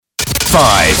5,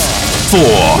 4,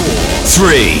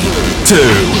 3, 2,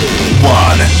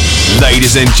 1.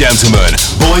 Ladies and gentlemen,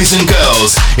 boys and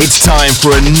girls, it's time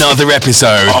for another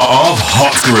episode of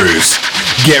Hot Grooves.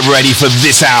 Get ready for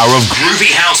this hour of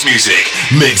groovy house music,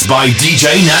 mixed by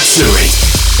DJ Natsuj.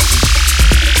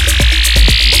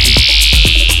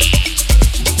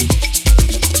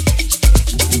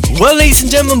 Well, ladies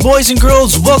and gentlemen, boys and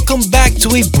girls, welcome back to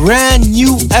a brand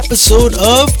new episode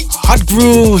of Hot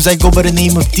Grooves. I go by the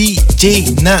name of DJ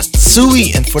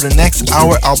Natsuj, and for the next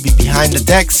hour, I'll be behind the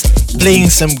decks playing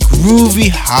some groovy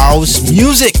house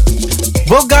music.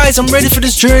 Well, guys, I'm ready for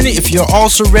this journey. If you're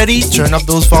also ready, turn up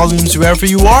those volumes wherever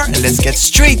you are, and let's get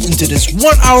straight into this 1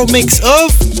 hour mix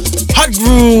of Hot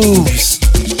Grooves.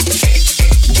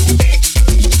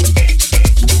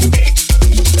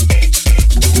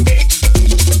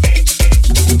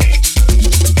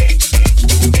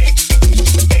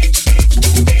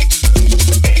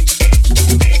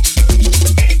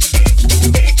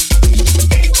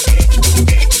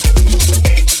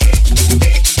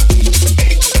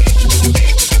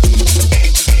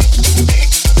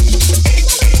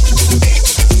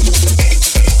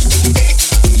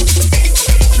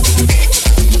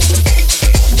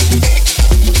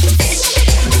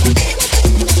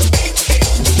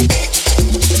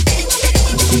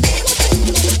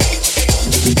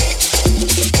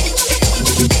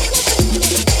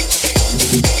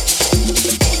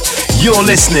 You're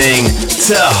listening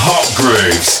to Hot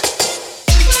Grooves.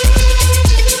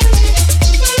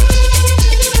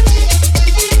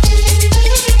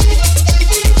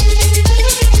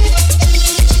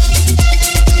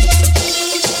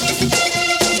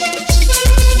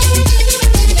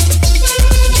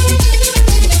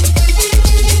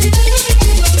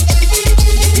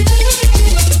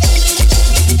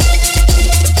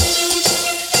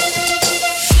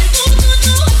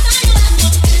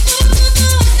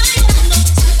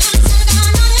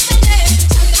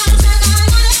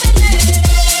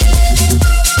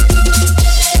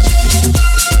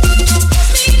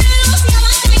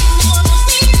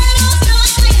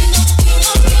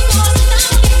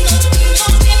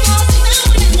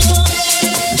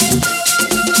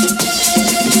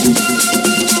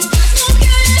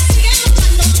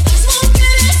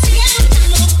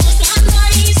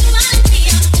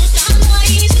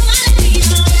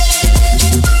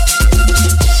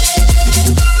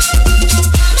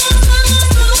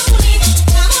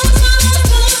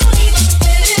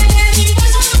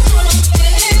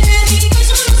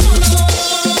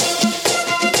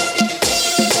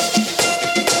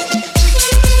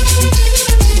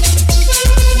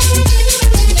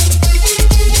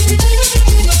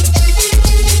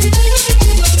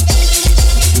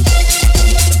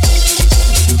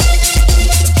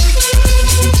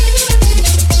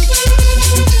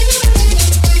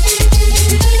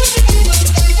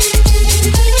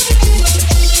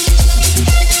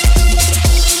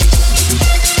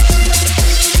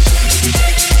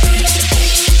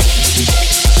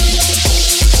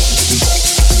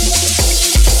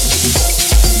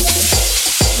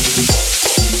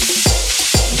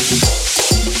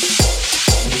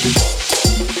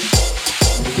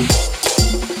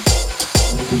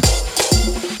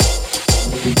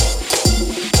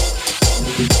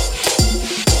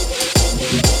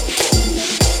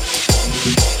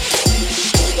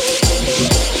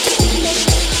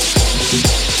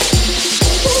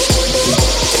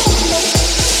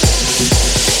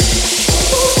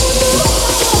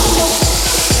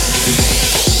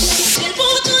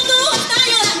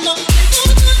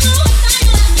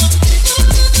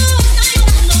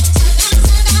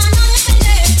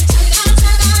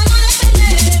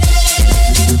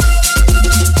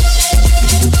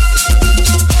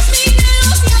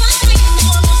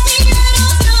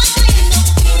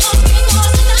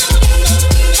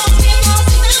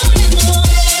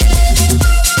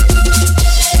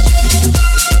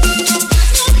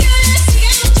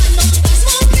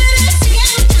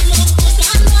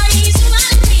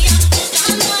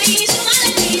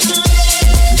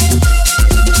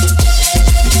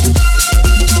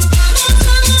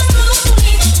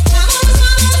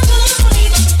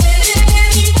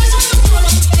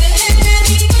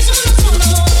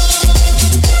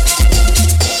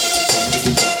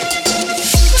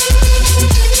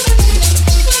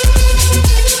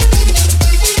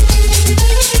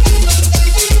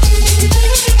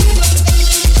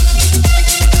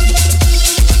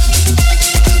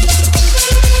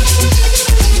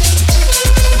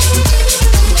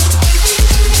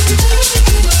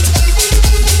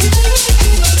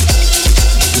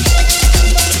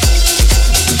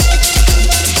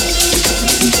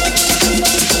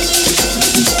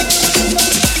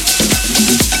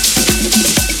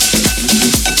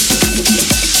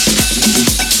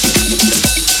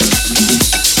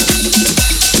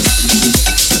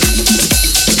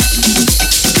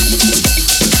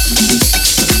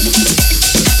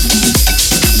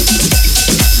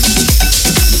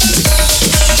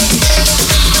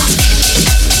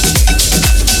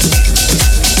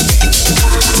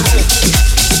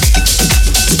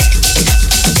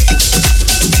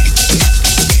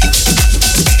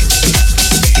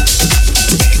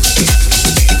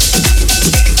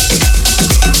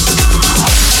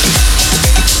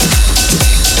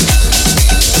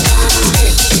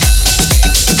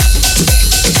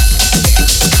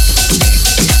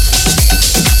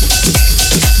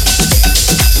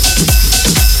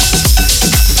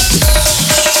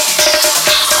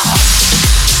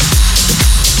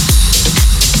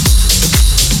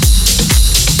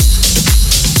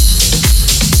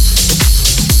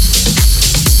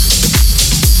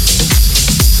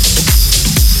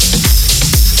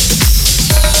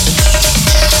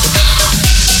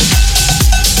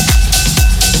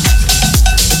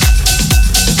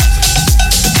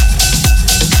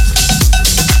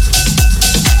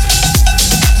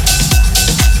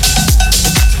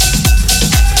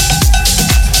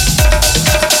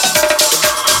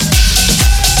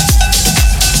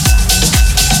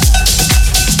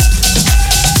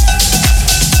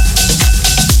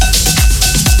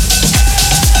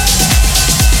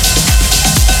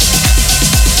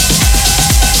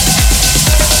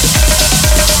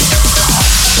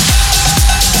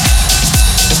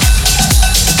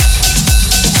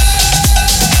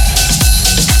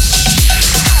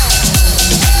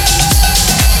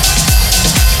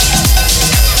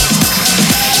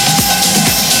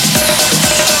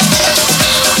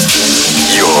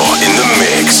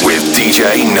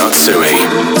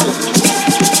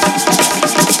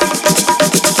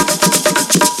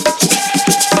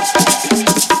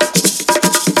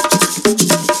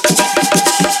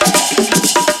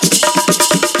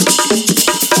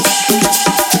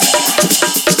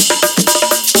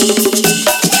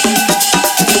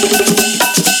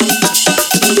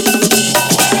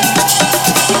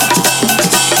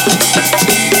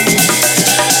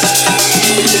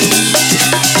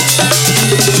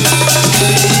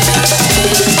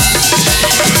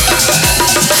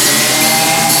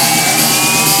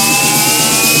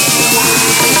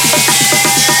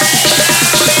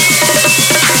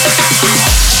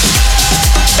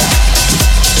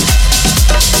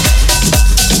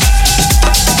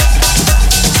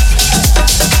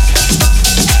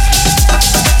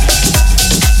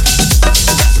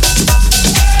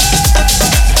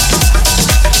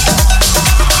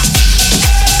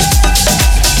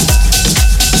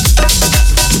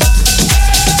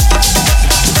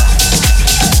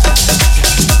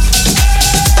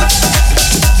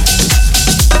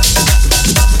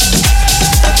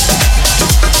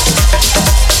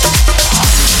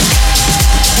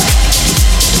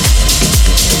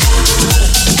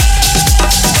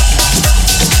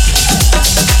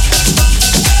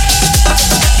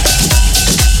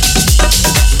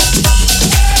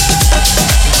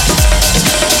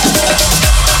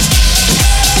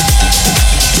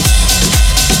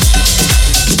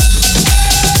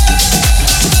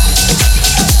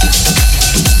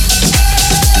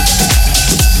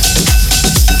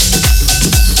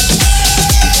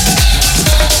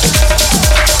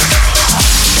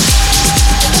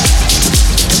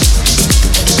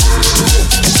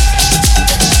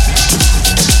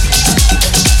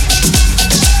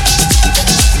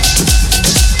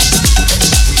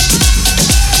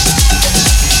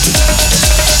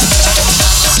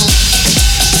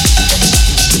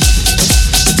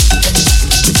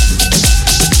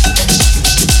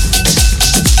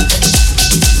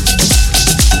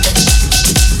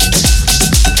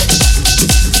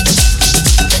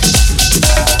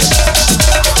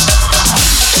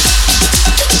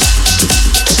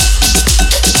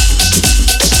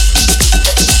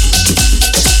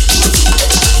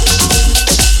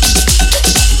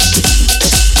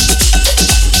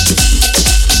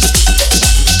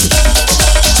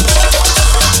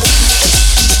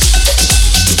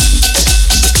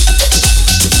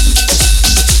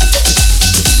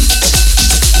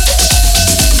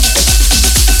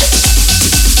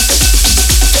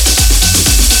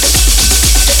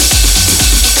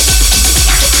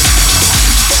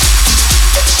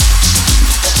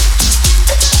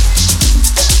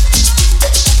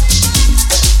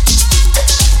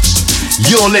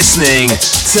 You're listening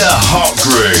to Hot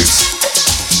Grooves.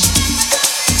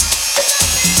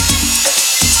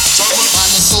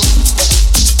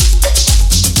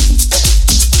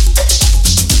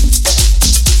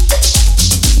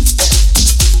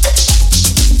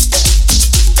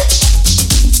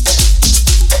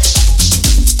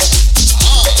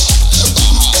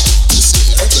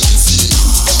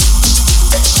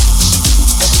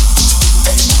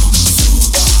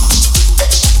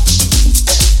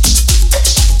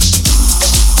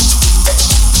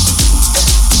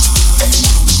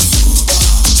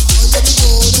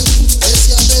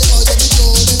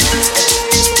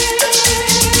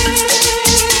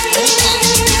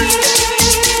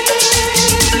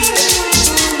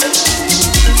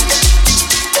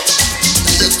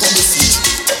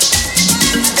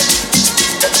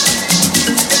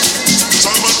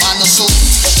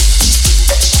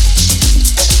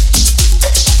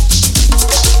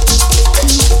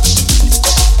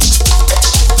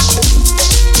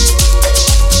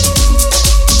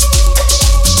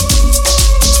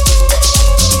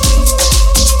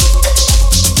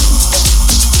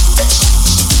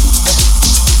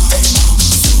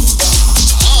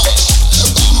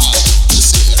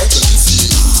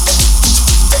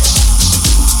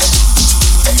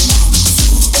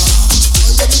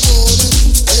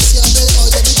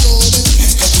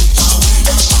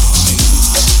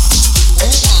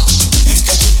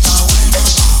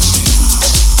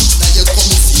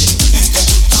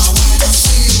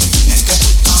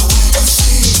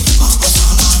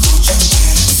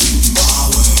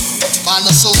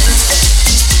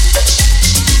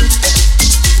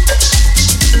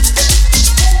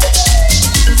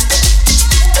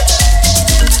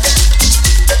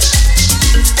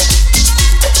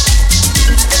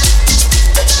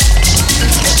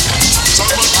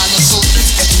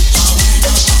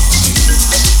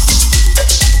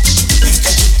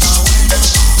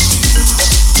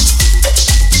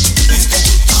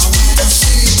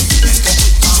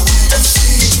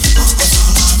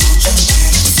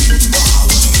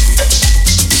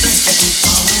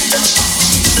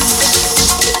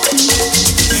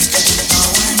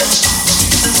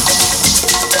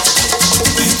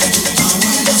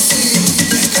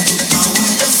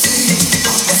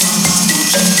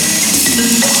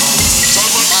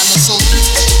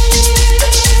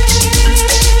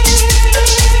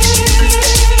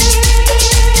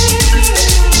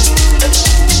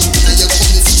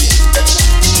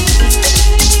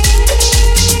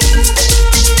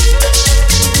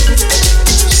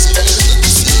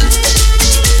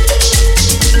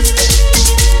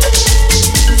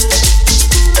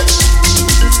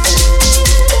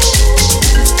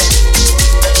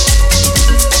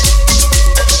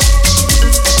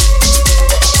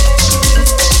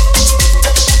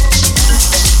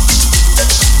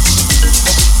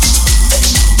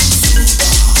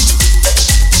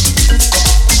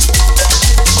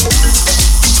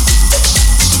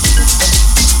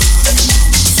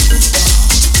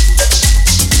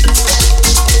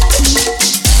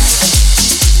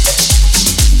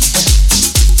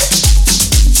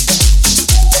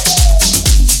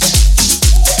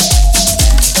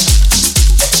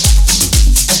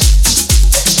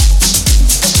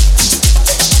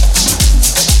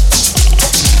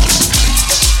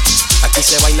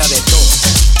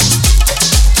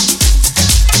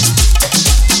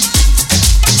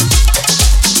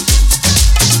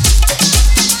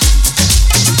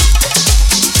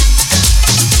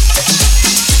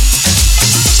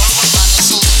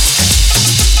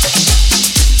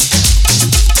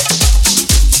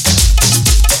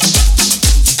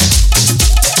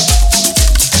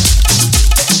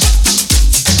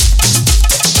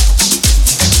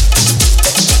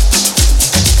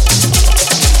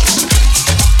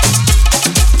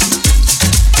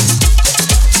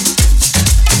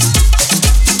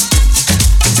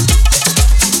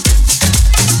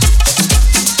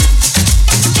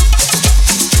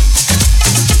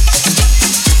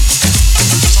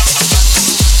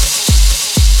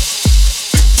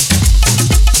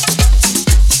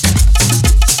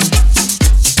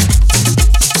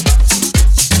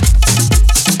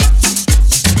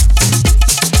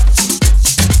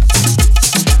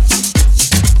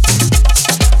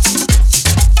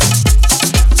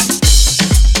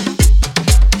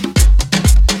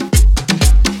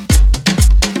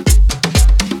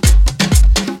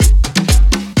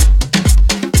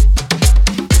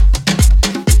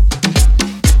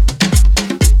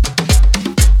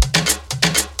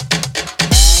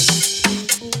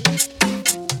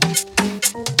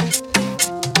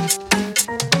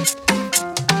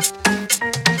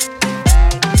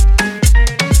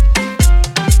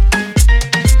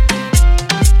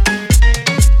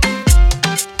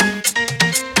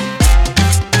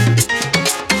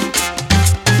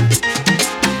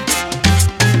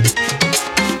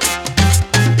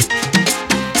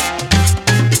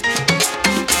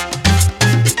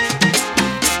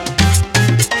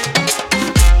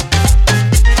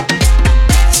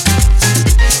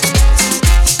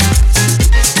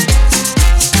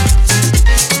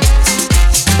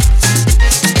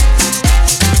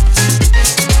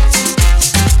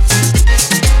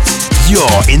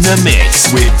 You're in the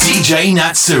mix with DJ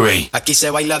Natsuj. Aquí se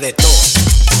baila de todo.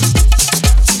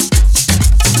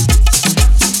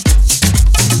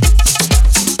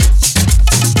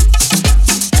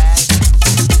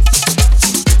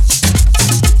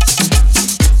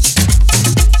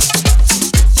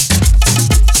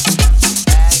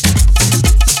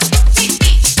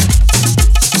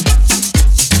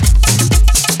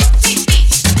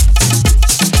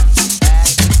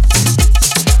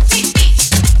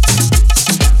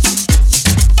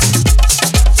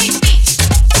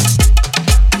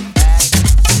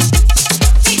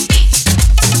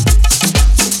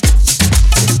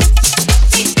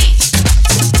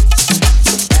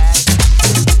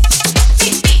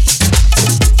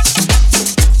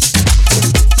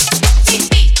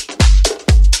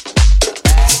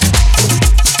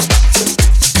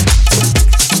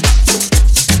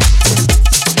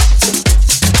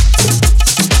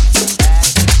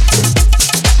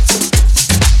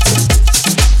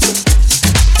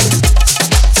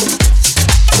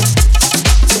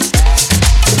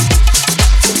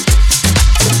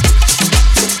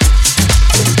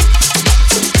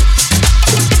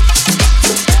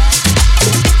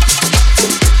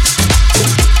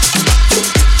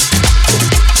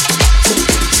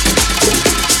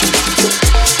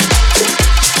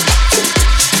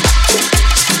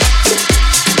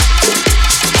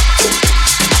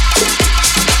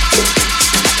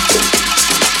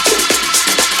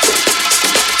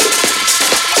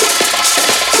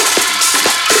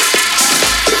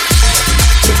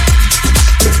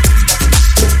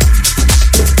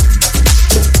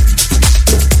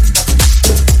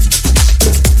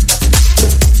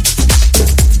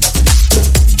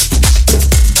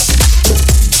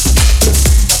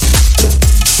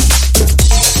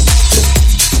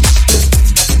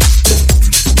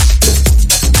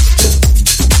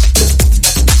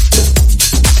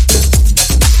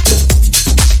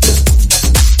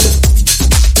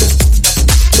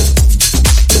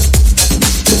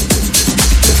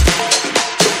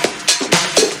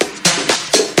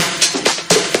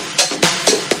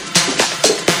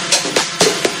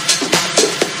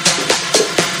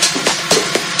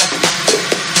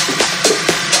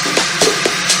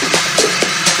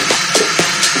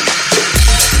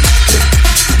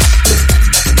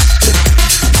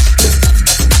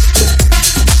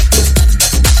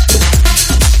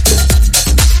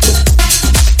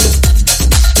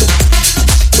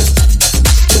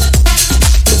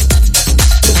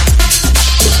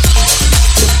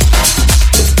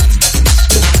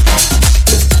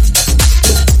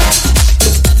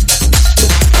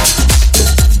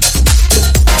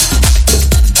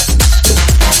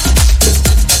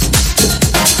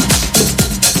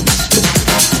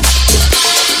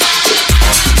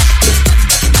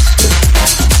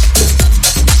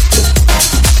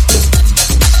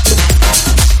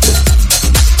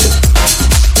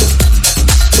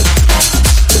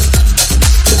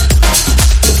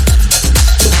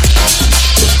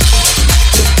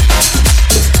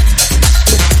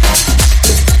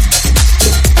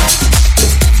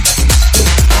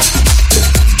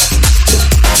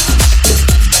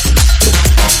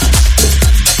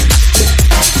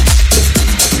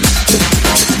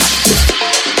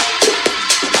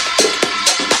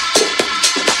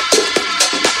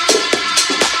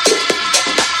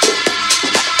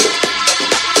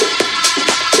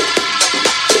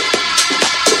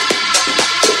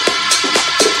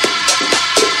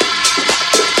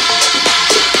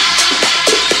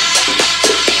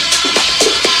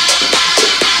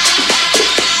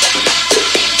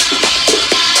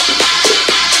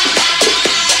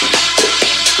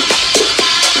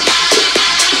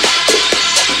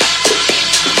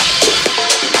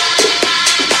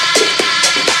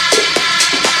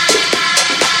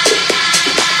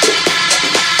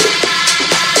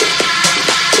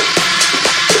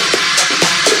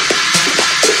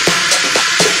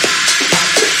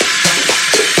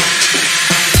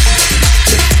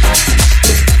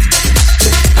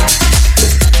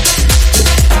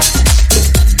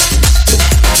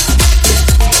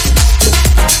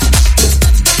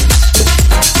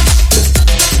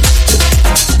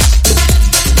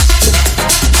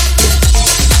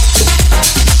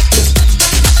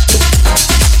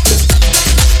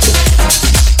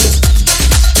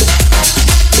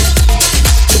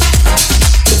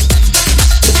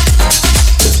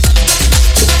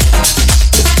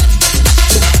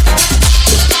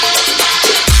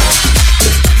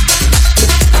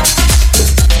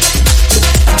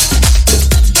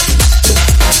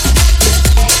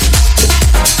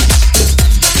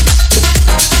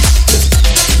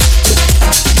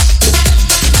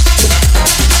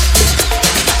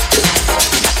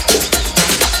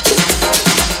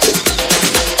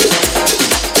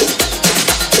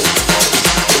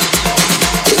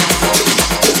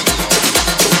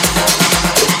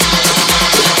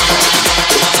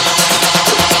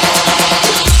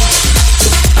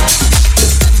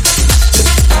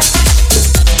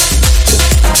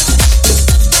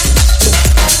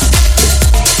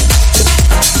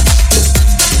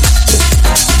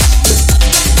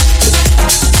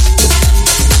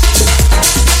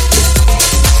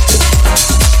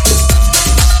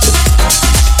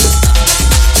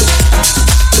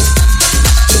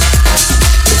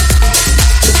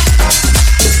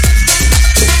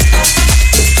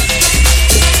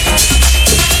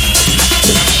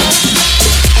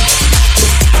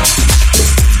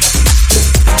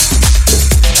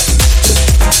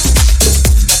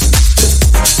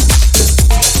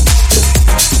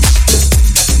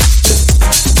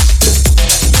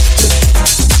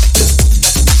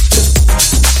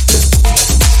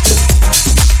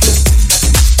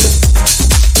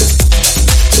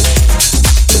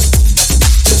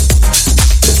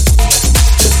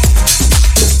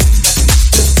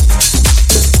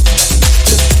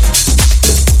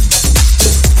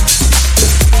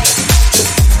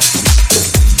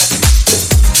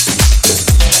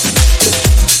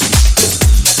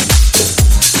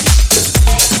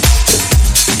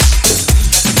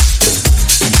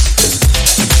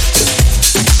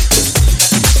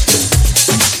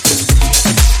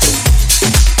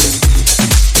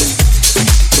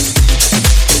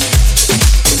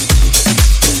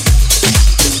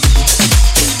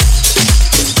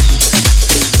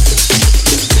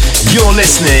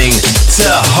 listening to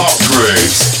Hot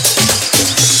Grooves.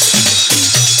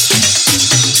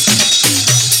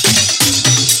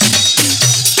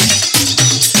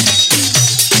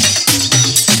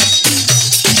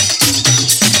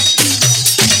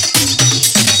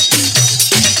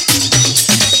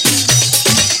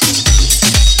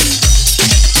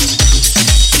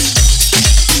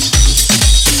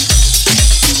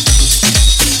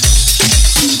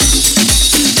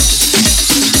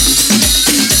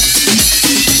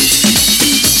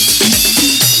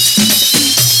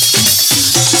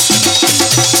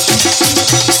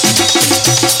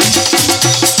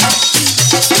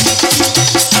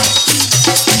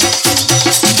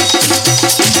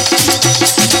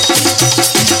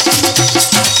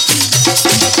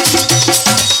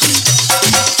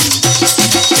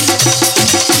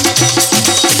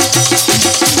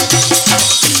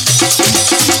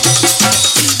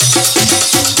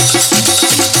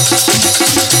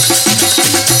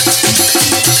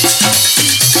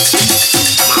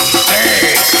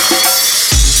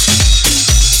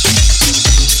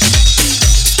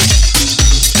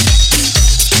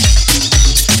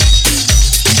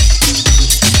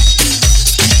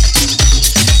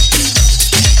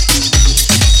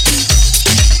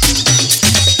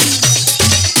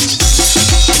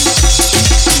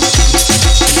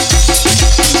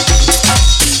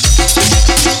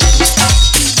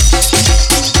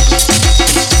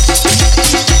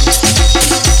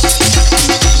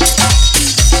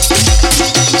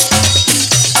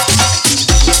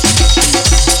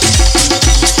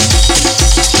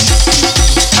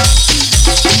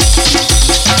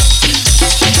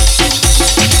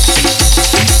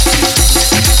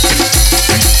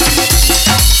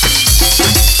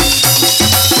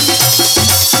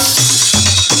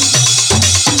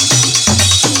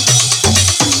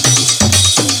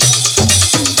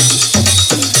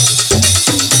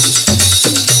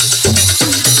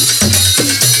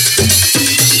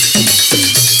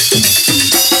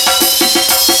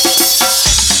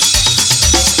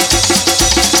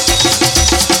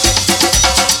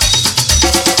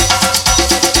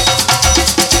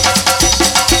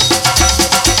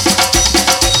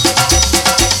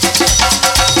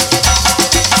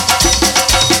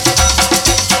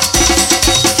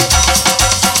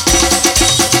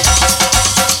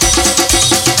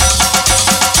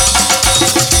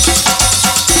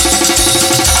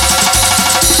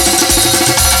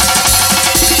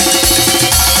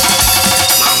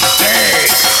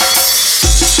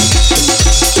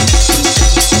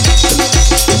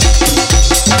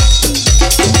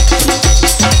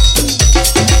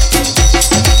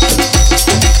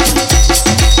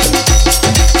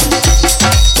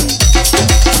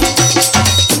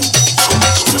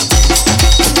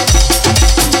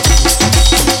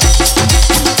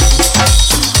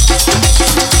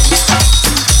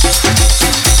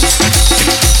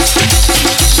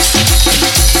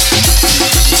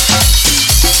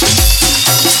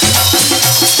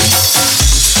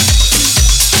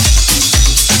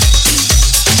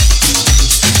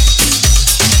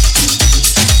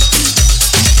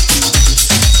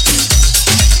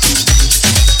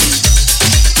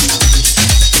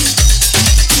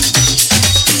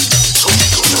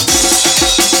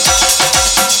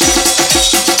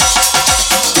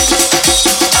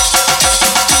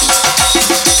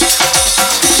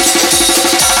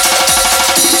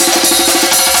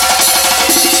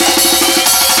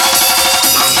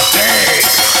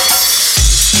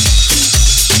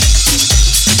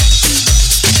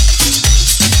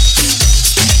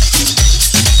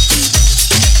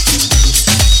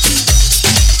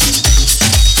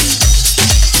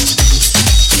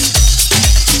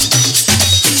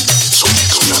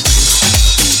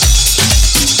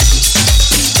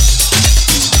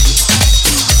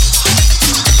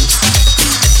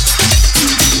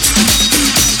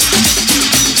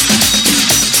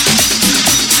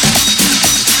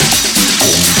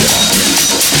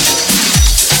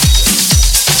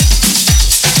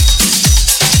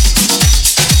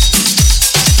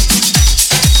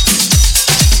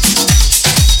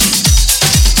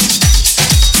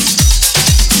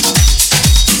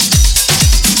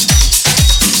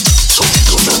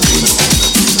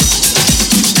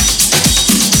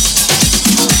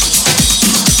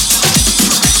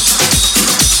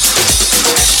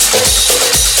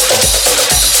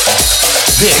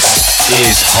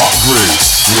 is Hot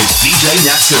Grooves with DJ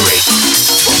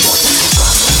Natsuj.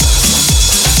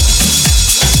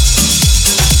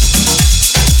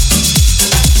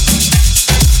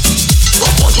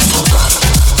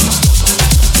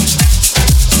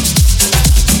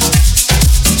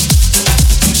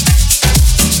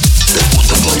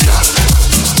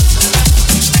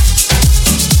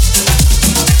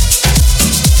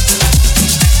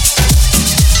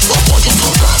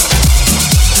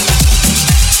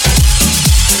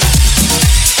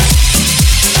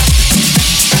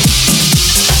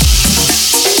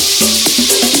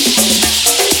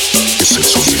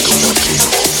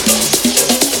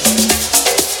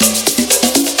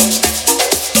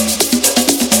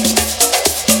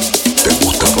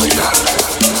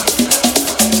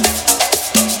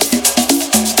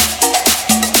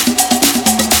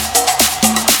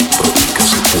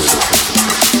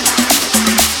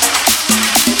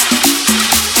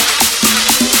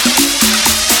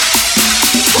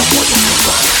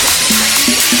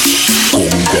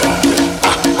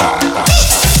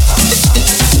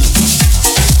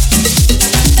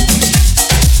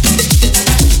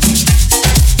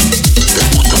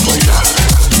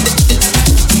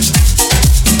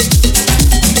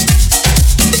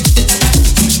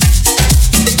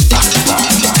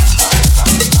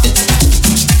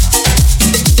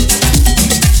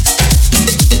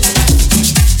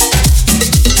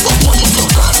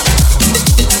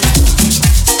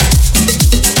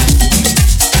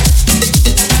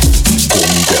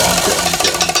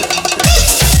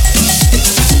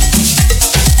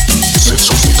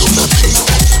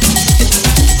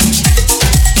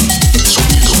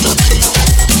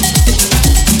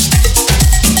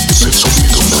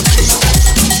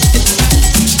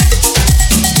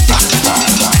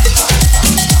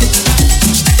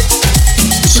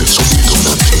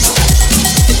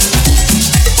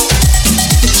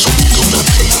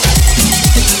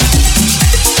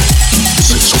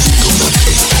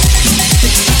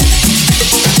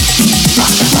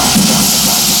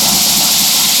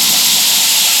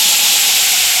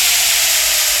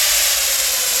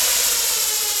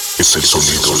 Es el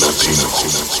sonido latino.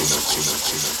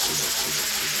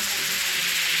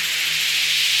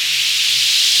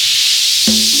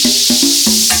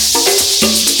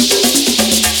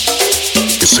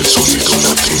 Es el sonido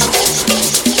latino.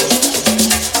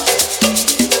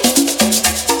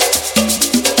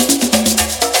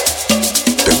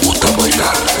 ¿Te gusta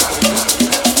bailar?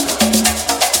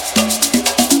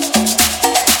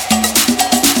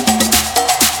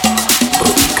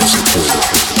 Practica ese juego.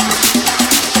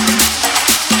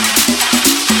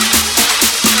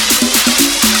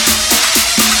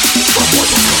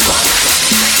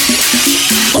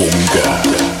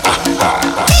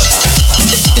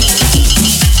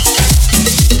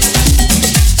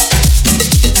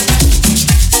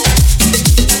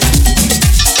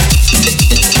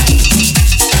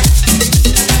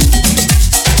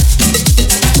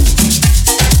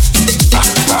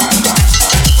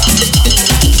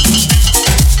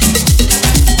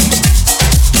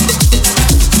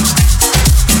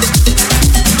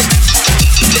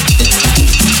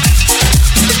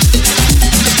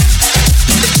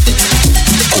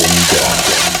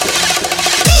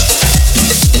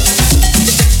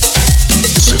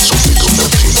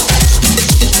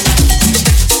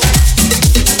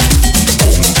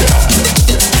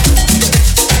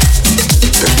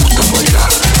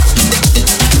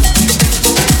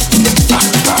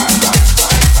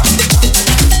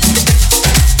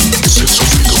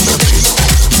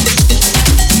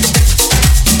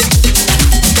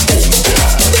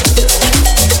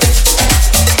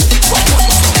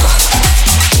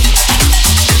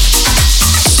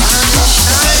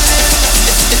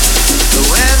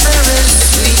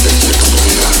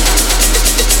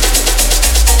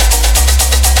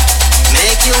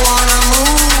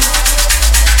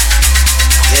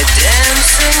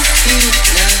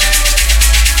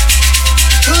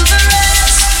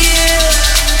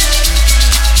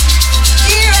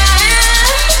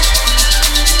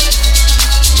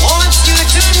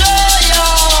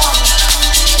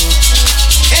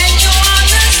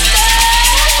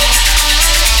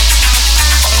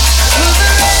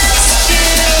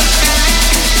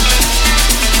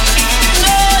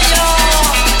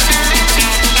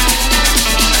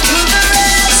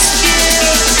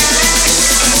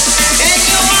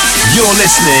 You're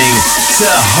listening to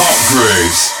Hot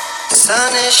Grooves. The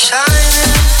sun is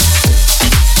shining,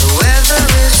 the weather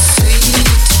is sweet,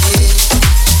 yeah.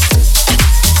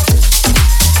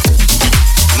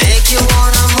 Make you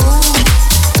wanna move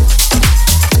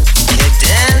your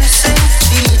dancing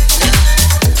feet now.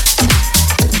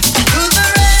 To the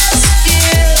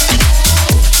rescue,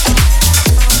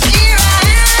 here I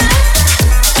am.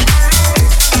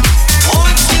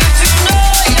 Want you to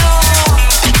know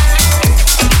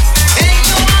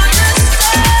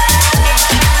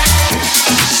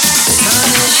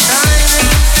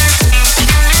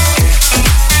can you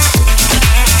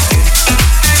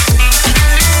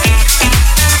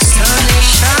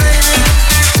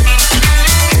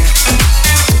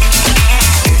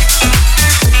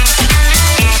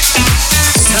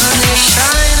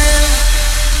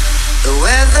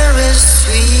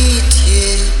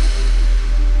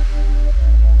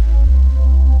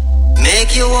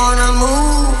you wanna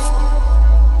move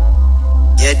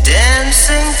your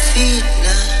dancing feet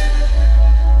now.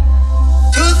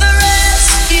 To the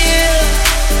rescue,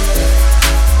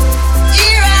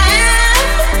 here I am.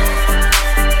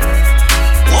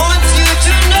 Want you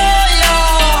to know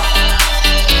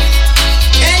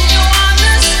can you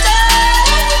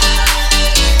understand?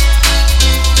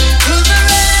 To the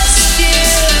rescue,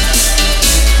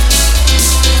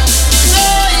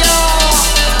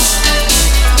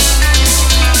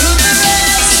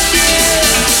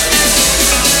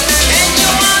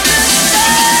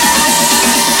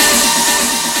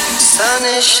 sun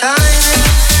is shining,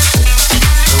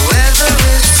 the weather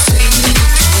is sweet,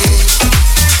 yeah.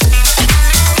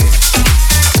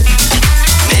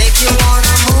 Make you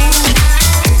wanna move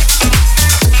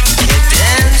your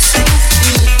dancing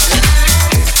feet now.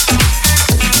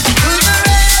 To the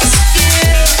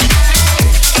rescue,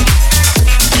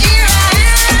 here I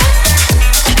am.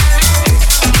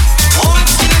 Want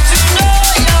you to know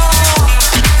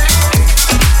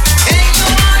can you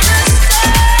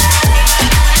understand?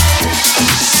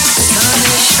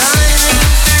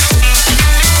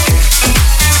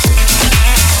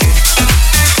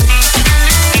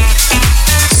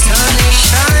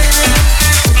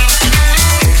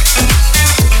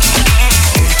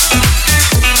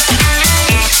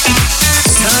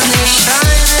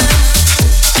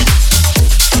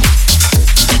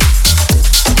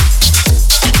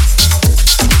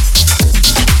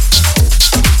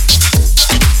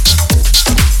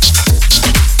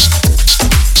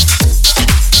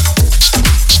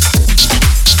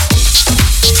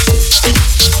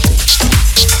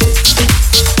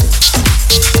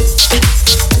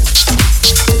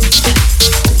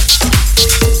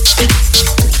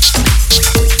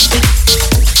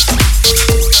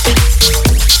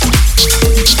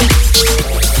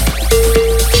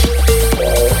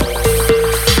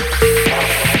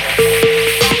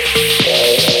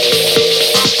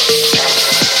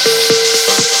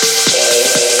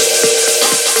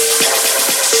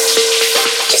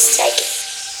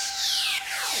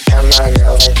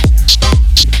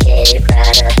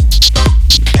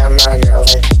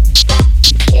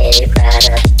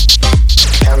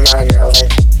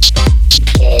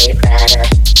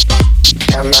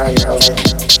 on over,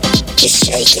 just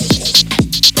shake it.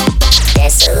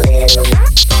 Dance a little,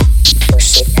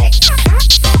 push it back.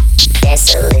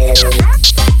 Dance a little,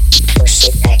 push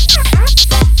it back.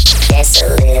 Dance a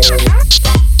little,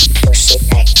 push it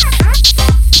back.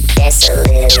 Dance a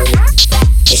little,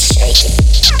 just shake it.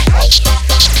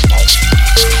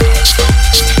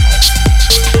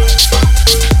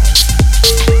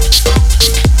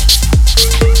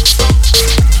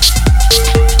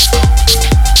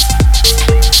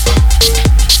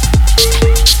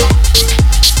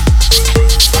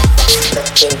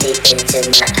 Looking deep into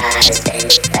my eyes,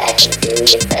 bend it back and do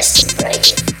your best to break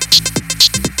it.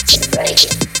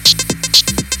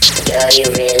 Girl, you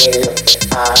really look the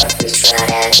part. Reach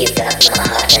right out, you got my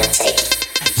heart, now take it.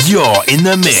 You're in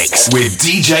the mix with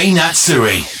DJ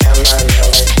Natsuj. Come on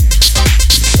over,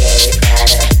 get it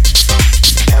right up.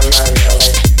 Come on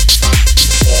over,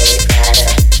 get it right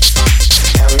up.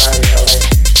 Come on over,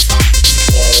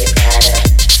 get it right up.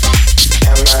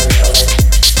 Come on over,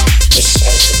 just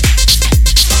shake it.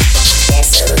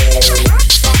 Dance a little,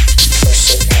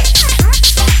 push it back.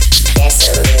 Dance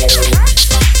a little,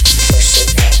 push it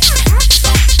back.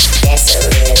 Dance a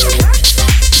little,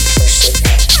 push it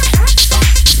back.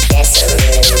 Dance a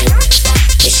little,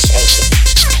 just shake it.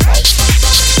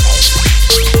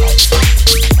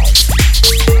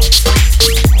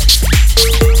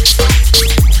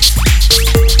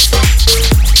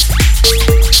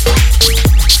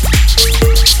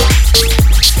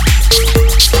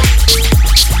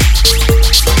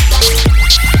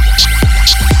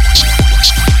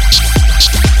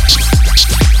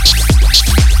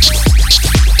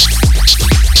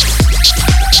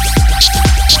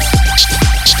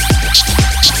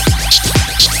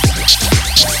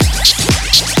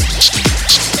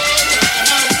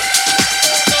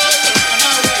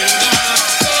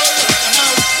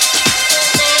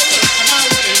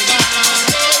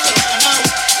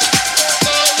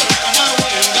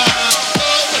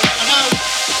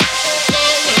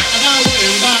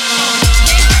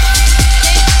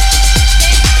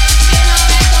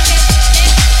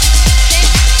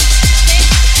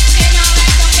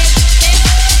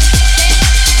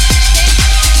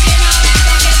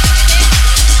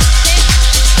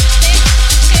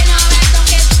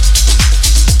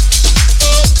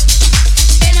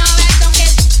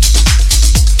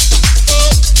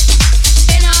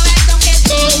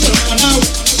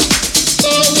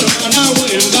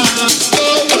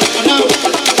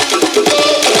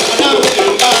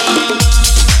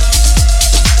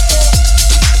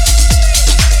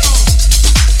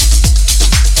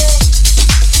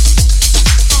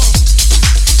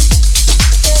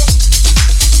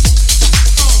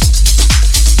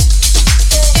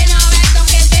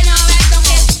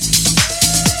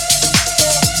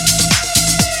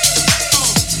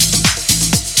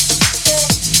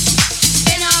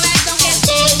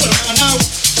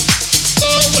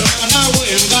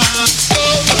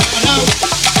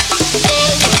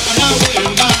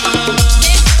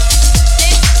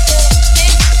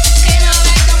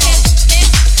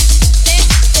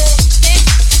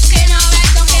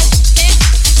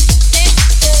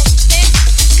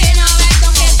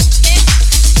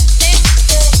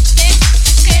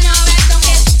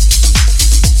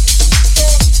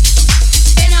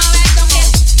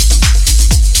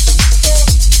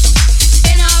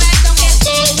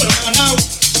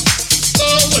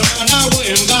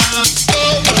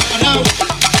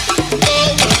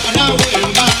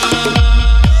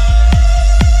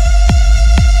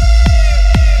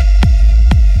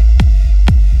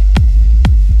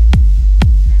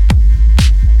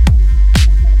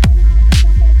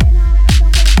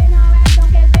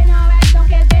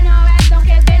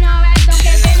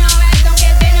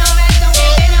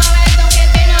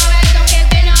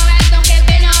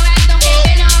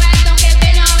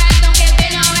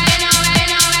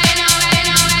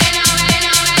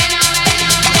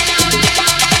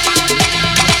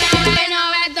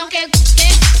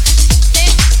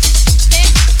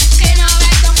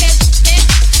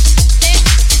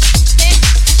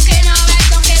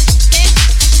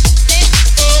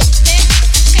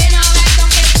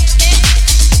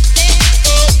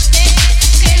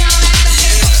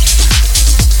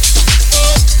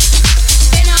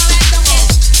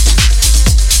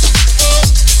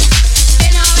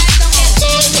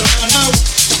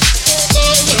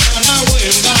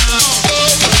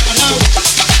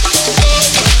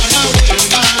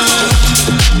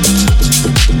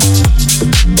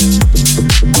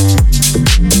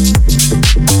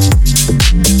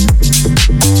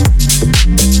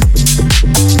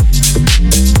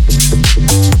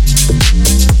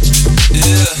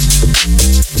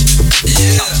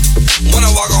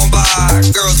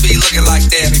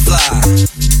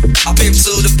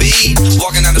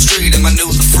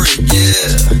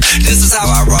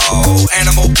 I roll.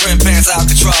 Animal print pants out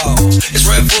control. It's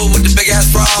Red Bull with the big ass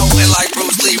bro. And like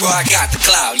Bruce Leroy, I got the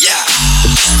clout, yeah.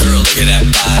 Girl, look at that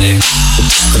body.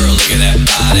 Girl, look at that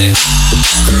body.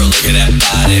 Girl, look at that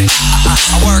body.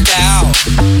 I work out.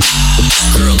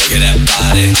 Girl, look at that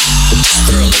body.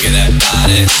 Girl, look at that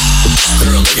body.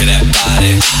 Girl, look at that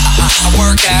body. I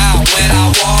work out when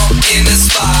I walk in the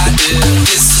spot. Yeah,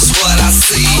 this is what I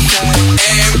see.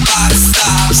 Everybody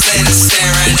stops and is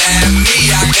staring at me.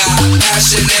 I got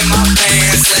passion in my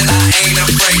pants and I ain't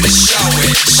afraid to show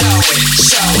it. Show it,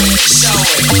 show it, show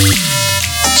it.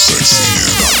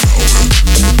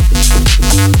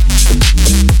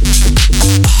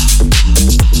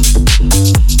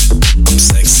 I'm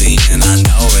sexy and I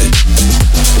know it.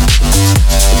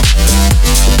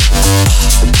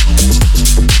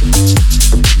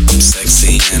 I'm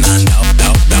sexy and I know it.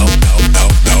 I'm sexy and I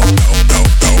know.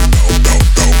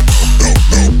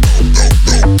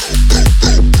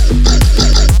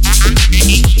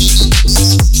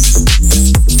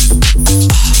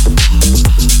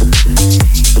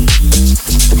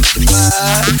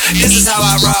 This is how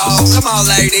I roll. Come on,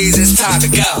 ladies, it's time to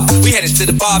go. We headed to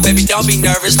the bar, baby, don't be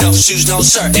nervous. No shoes, no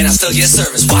shirt, and I still get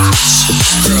service. Watch.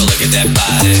 Girl, look at that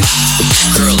body.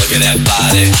 Girl, look at that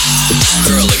body.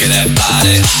 Girl, look at that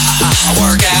body. I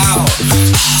work out.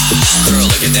 Girl,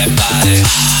 look at that body.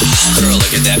 Girl,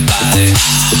 look at that body.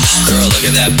 Girl, look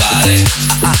at that body.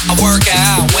 I work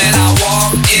out when I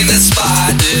walk in the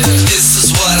spot. Yeah, this is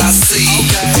what I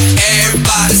see.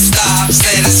 Everybody stops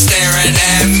and is staring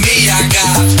at me. I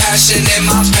got passion in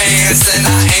my pants and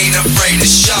I ain't afraid to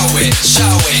show it.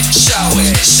 Show it, show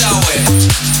it, show it.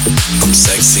 I'm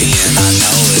sexy and I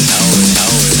know it, know it,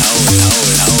 know it, know it,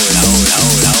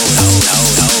 know it, know it, know it, know it, know it, know it, know it,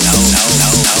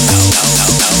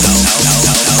 know it, know it,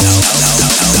 know it, know it,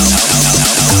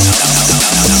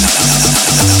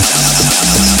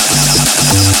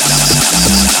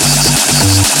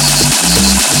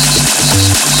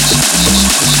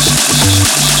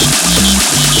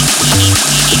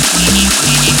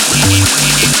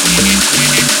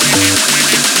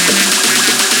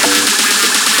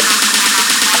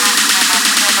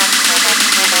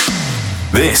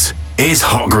 This is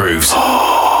Hot Grooves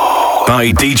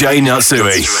by DJ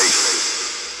Natsuj.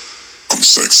 I'm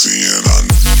sexy and I'm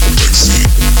sexy,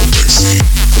 sexy,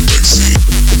 sexy,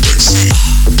 sexy,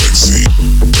 sexy,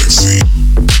 sexy.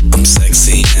 I'm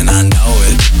sexy and I know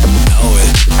it, know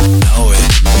it, know it,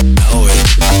 know it, know it,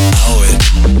 know it,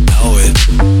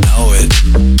 know it.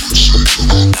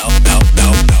 No, no, no, no,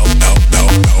 no, no, no,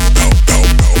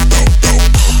 no,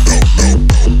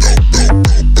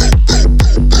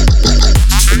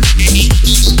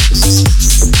 no,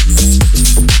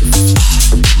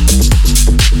 no, no,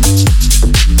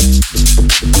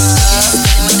 no,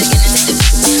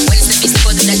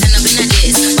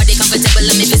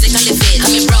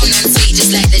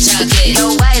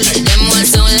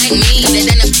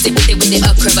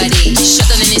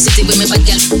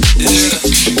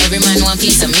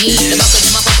 piece of me. The back of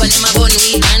them a pop and them a bun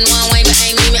weed. And one wine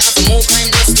behind me, me have to move kind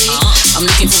dusty. I'm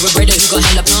looking for a brother who got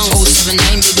hella pound.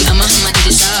 079 baby, I'm a hammer to the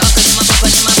shop. Back of them a pop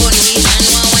and them a bun weed. And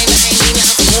one wine behind me, me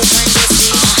have to move kind dusty.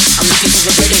 I'm looking for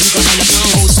a brother who got hella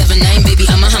pound. 079 baby,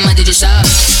 I'm a hammer to the shop.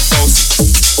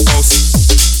 Bossy,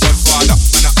 Godfather,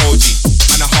 man a OG,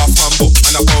 man a half humble,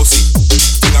 man a bossy.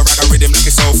 Thing a rag a rhythm like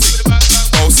it's so free.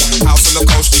 Bossy, house on the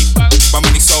coast G. My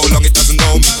money so long it doesn't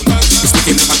know me. It's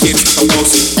looking at my kids like a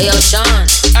bossy. Hey yo, Sean.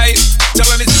 Hey, so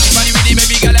when me sit funny with it,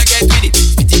 maybe gala get with it.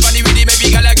 Fit funny with it,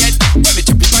 maybe gala get. When me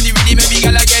chop it funny with it, maybe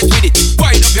gala get with it.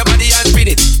 Wind up your body and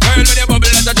spin it. Girl with your bubble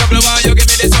and the trouble, why you give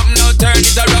me this something now? Turn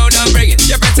it around and bring it.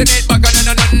 You're pressing it back on and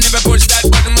on, never push that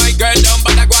button, my girl down,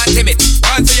 but I go and timid.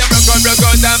 Once you broke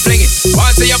out and fling it.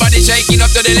 Once your body shaking up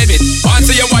to the limit. Once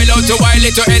you wild out to wild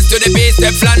it to S to the base,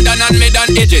 step London and mid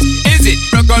and edges. Is it?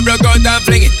 Broke out and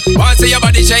fling it. Once your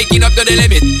body shaking up to the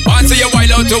limit. Once you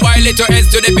wild out to wild it to S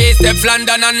to the base, step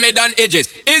London and mid and edges.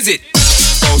 Is it?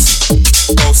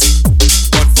 Bossy,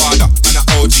 Godfather, man a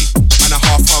OG, man a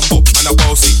half humble, man a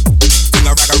bossy. Thing a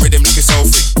rag a rhythm like it's so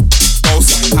free.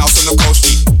 Bossy, house on the coast G.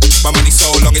 My money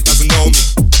so long it doesn't know me.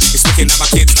 It's looking at my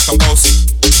kids like I'm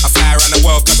bossy. I fly around the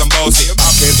world cause I'm bossy.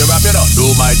 I came to rap it up, do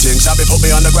my thing. Sabi put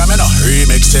me on the gram, you know.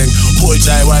 Remix thing. Hold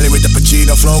tight Wiley with the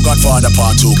Pacino flow. Godfather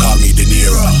part 2, call me De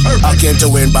Niro. I came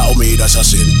to win, battle me, that's a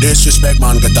sin. Disrespect,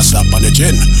 man, get a slap on the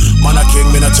chin. Man a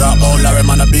king, me no top about Larry.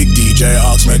 Man a big DJ,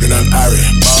 Ox, Megan and Harry.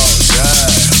 Boss, yeah,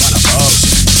 man a boss.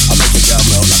 I make the girl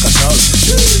melt like a toast.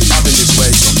 I've been this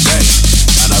way someday,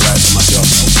 and I write for myself,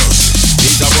 no toast.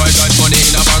 He's a boy got money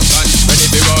in a bank on. Ready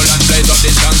to roll and blaze up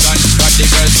this tank on. Got the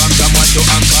girls from someone to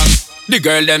Hong Kong. The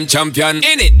girl them champion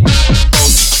in it.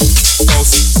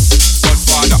 Bossy,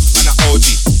 Godfather, man a OG,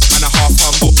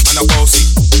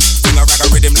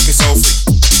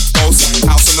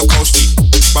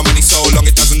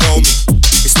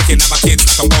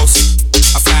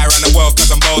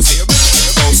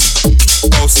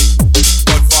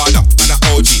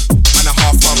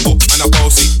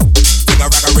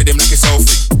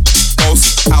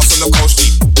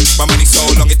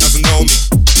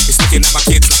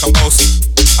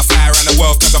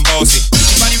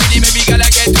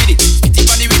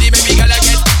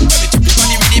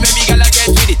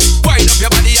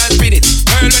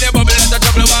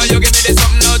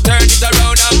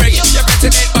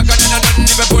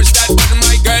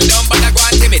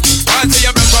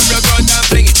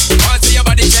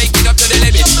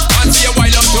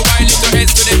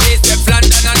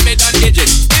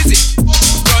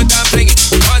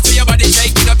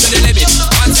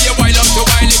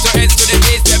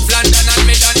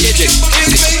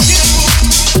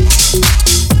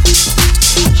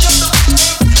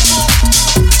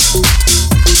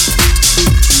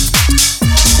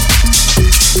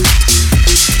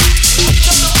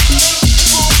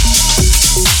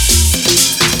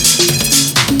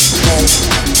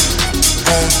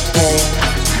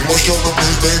 Mash up the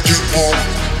place, make it boom,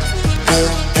 boom,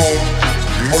 boom.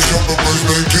 Mash up the place,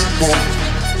 make it boom,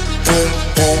 boom,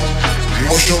 boom.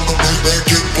 Mash up the place,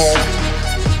 make it boom,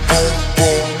 boom,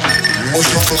 boom.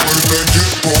 Mash up the place, make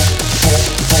it boom, boom,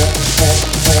 boom, boom,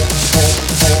 boom, boom,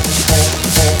 boom, boom, boom, boom, boom, boom, boom,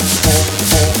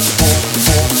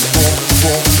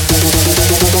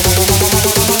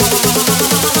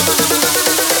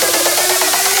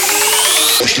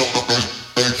 Mash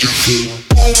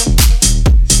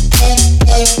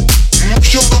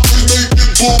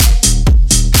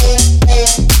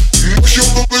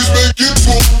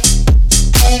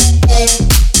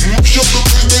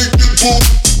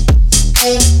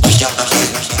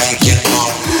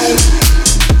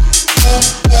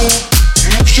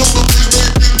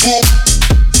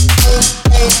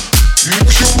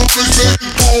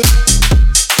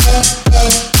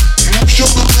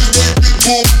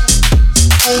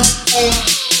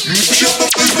up the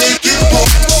place, make it boom, boom, boom, boom. Mash up the place, make it boom, boom, boom. Mash up the place, make it boom, boom, boom. Mash up the place, make it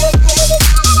boom, boom.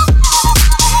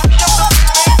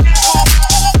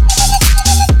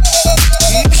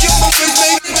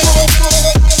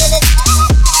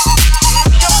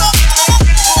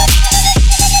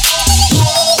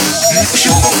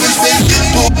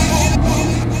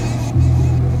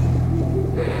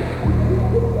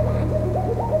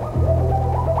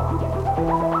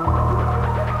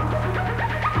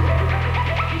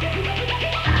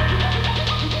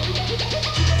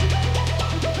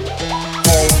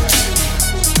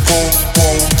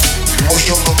 Mash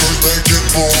up the place, make it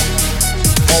boom,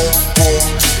 boom, boom,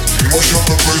 boom. Mash up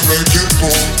the place, make it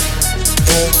boom,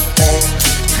 boom,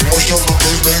 boom.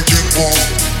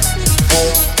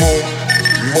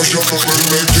 Mash up the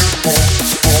place, make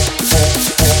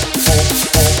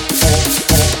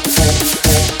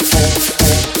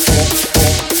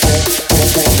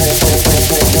it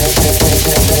boom, boom, boom. Mash up the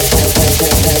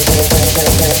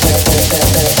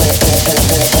place,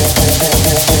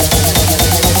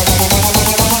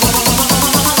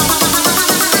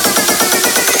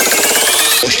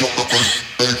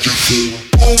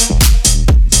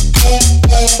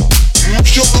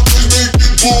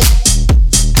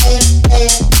 make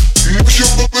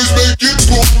it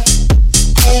boom,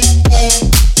 boom,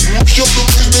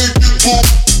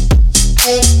 boom.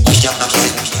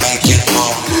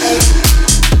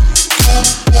 Mash up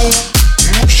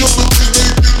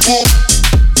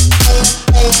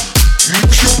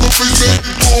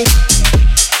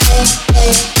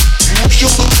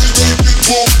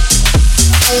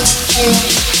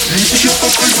the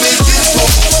place,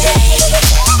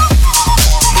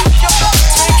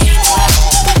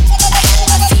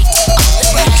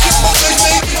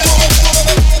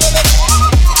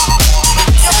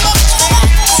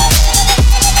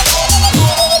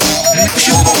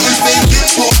 make it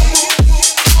boom.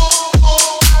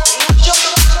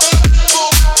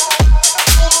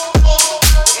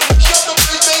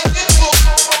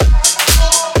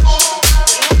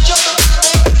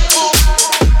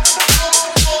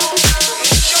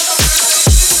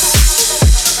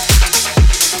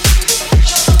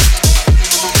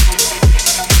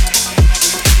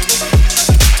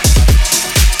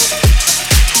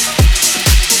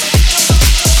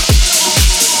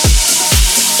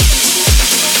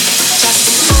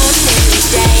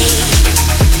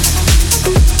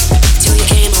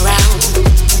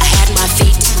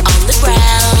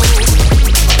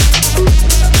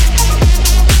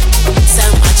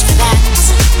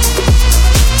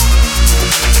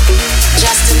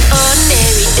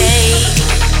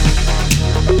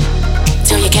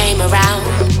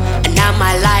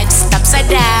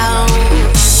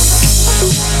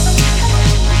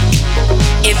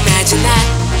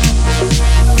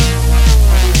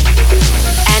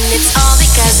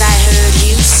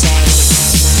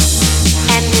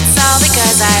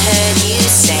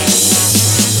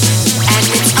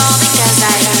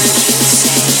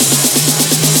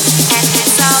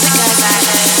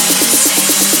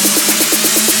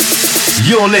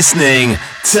 You're listening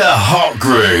to Hot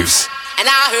Grooves. And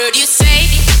I heard you say,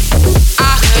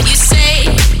 I heard you say,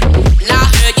 and I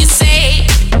heard you say,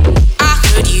 I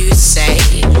heard you say,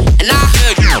 and I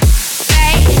heard you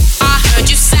say, I heard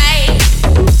you say,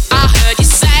 I heard you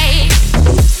say,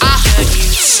 I heard you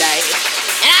say,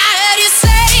 and I heard you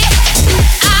say,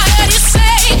 I heard you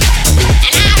say,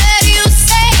 and I heard you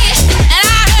say, and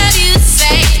I heard you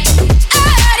say, I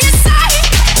heard you say,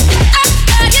 I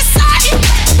heard you say,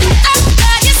 I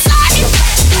heard you say,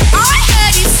 I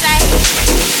heard you say,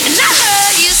 and I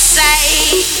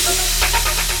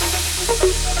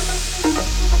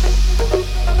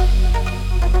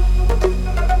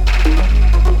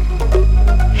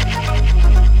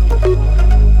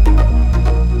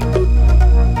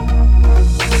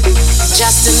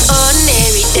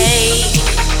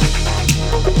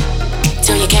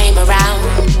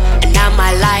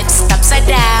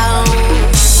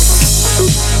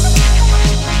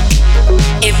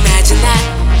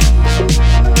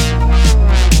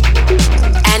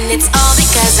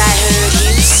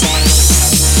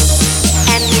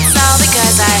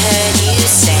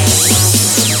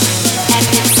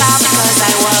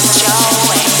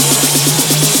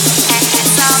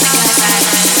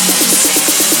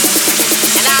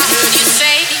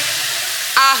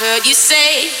heard you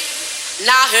say, and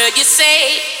I heard you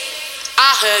say,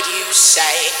 I heard you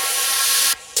say.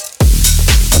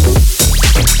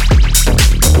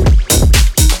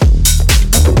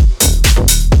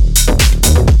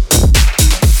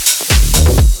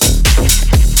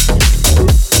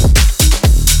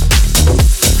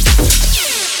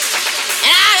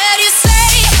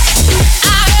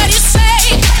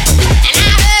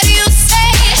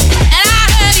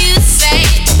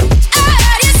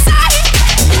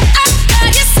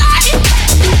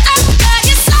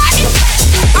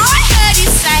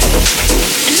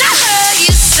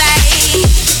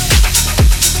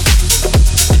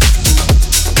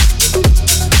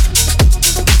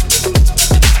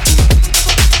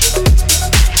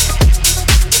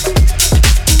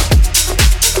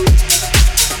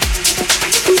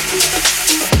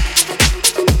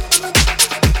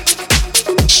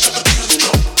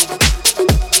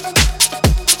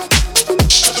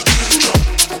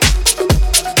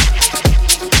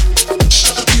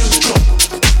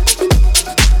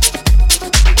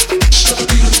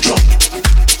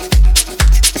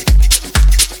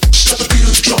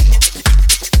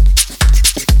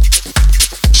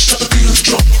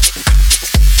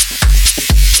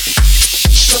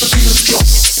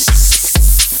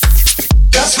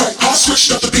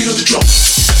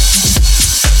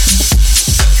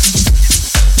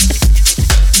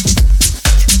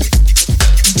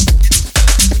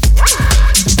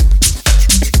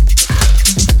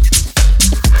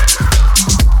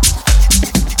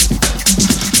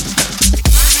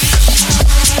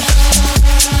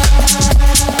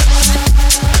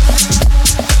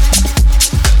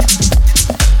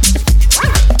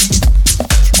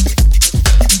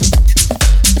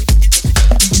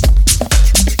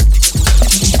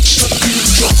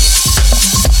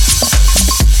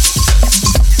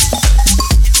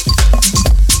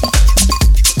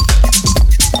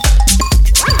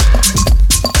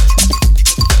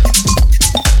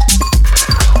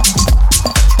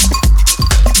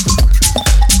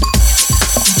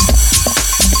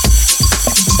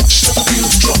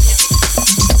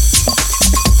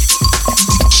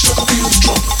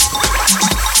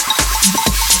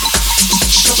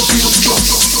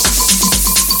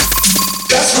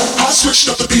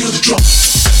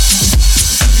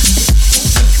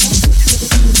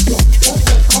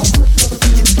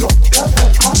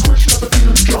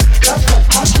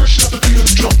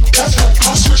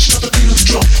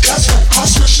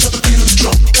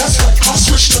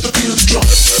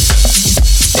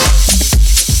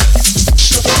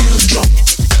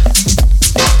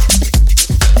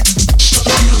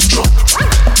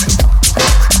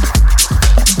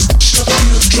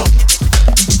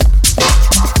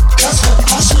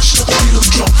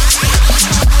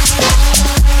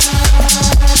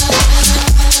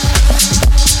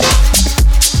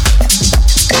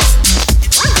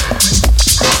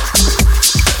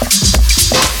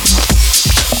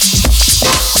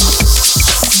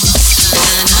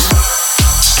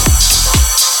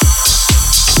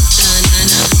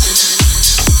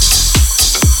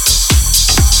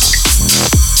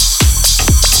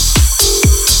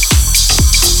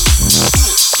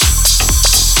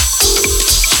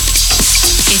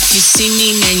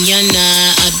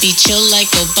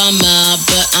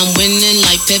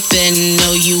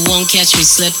 Catch me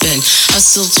slipping,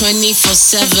 hustle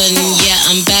 24/7. Yeah,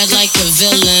 I'm bad like a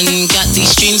villain. Got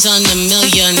these dreams on a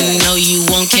million. No, you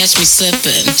won't catch me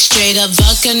slipping. Straight up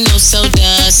vodka, no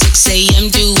soda. 6 a.m.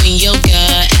 doing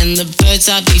yoga, and the birds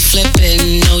I be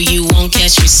flipping. No, you won't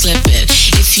catch me slipping.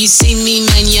 If you see me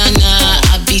mañana,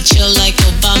 I'll be chill like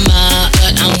Obama,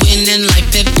 but I'm winning like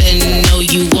Pippin. No,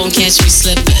 you won't catch me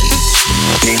slipping.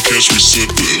 Won't catch me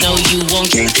slipping. No, you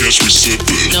won't. Won't catch me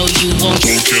slipping. No, you won't.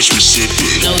 Won't catch me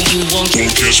slipping. No, you won't.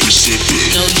 Won't catch me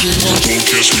slipping. No, you won't. Won't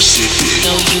catch me slipping.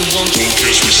 No, you won't. Won't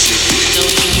catch me slipping. No,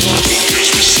 you won't. Won't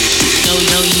catch me slipping. No,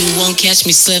 no, you won't catch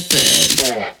me slipping.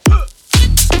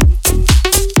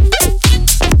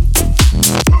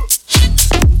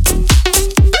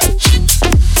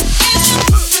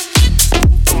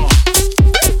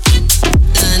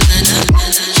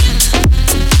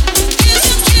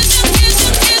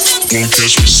 Won't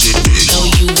catch me slipping. No,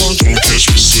 you won't. Won't catch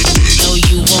me slipping. No, you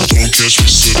won't. Won't catch me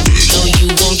slipping. No, you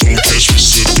won't. Won't catch me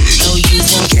slipping. No, you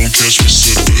won't. Won't catch me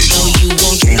slipping. No, you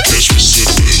won't. Won't catch me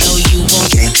slipping. No, you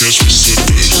won't. Won't catch me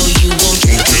slipping. No, you won't.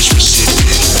 Won't catch me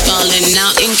slipping. Call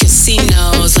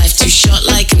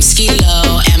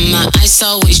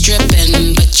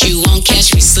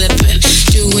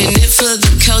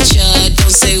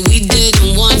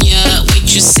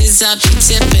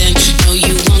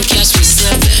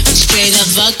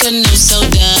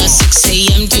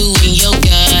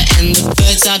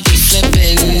birds I'll be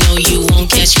flipping. No, you won't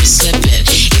catch me slipping.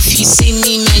 If you see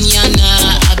me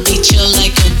mañana, I'll beat you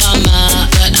like Obama.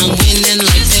 But I'm winning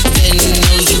like Pippin.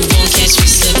 No, you won't catch me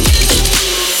slipping.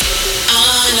 I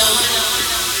know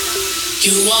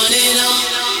you want it all,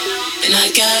 and I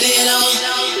got it all.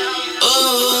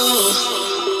 Oh,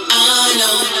 I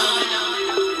know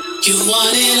you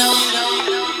want it all,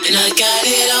 and I got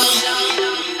it all.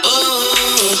 Oh,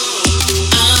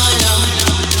 I know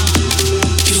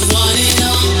you want it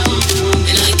all,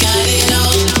 and I got it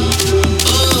all.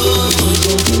 Oh,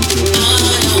 I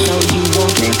know you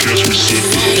won't catch me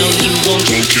slipping. No, you won't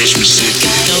catch me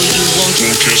slipping. No, you won't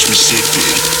catch me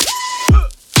slipping.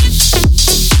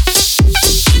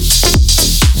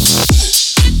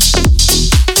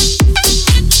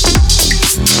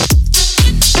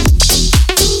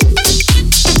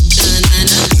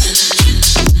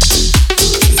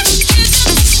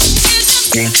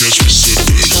 Won't catch me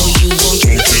slipping. No, you won't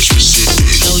catch me slipping.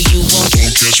 No, you won't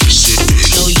catch me slipping.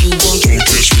 No, you won't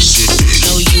catch me slipping.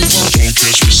 No, you won't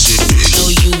catch me slipping. No,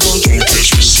 you won't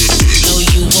catch me slipping. No,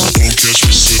 you won't catch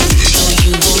me slipping. No,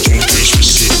 you won't catch me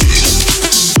slipping.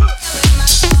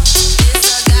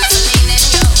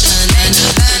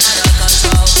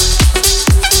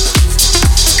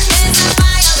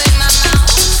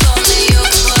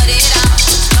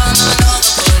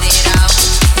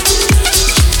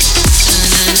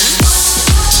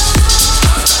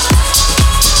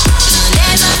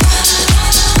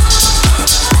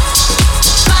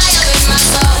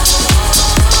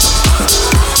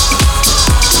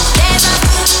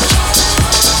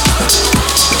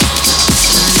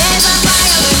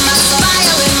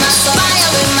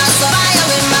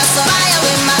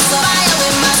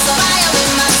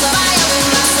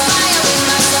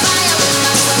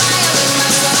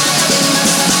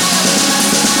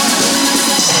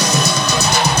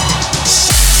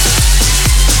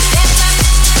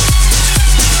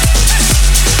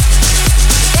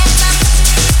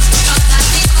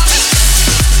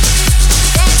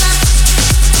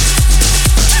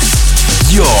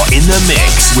 You're in the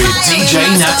mix with DJ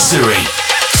Natsuj.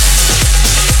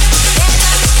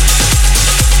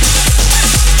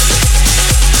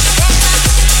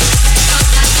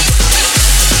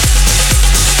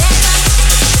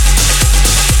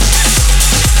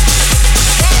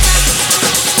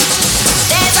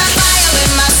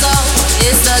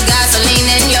 It's the gasoline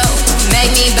in you,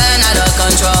 make me burn out of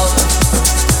control.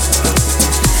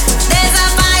 There's a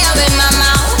fire in my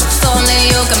mouth, only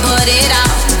you can put it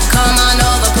out. Come on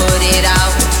over, put it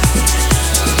out.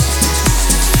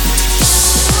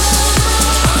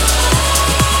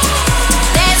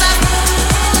 There's a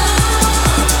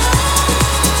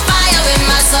fire in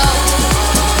my soul.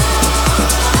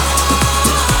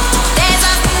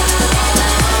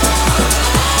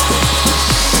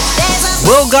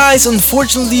 Well guys,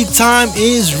 unfortunately time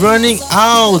is running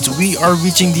out. We are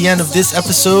reaching the end of this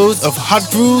episode of Hot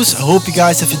Grooves. I hope you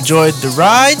guys have enjoyed the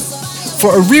ride.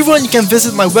 For a rerun, you can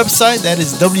visit my website, that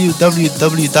is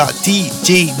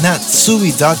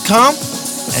www.djnatsui.com,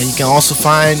 and you can also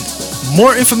find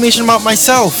more information about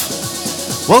myself.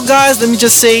 Well guys, let me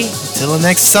just say, until the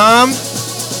next time,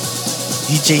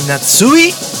 DJ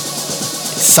Natsuj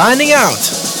is signing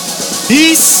out.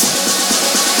 Peace!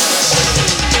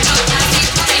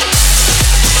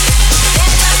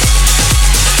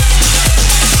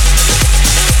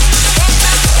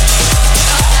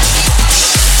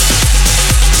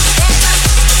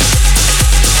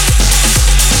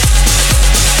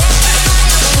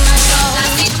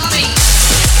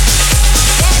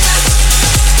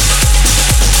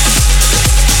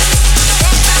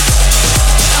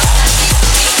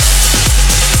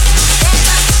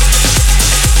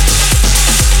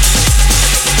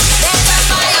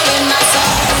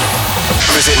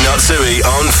 Natsuj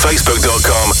on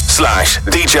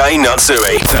Facebook.com/DJ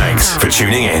Natsuj. Thanks for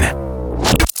tuning in.